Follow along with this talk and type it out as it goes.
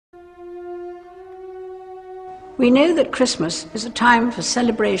We know that Christmas is a time for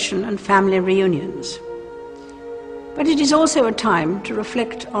celebration and family reunions. But it is also a time to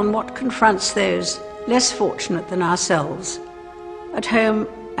reflect on what confronts those less fortunate than ourselves, at home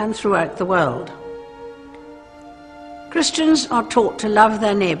and throughout the world. Christians are taught to love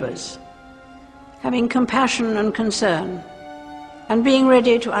their neighbours, having compassion and concern, and being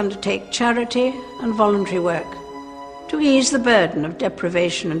ready to undertake charity and voluntary work to ease the burden of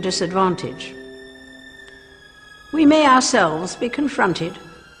deprivation and disadvantage. We may ourselves be confronted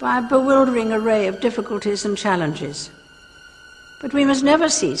by a bewildering array of difficulties and challenges, but we must never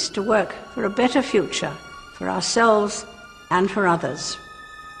cease to work for a better future for ourselves and for others.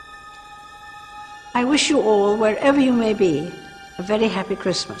 I wish you all, wherever you may be, a very happy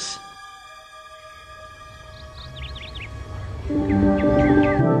Christmas.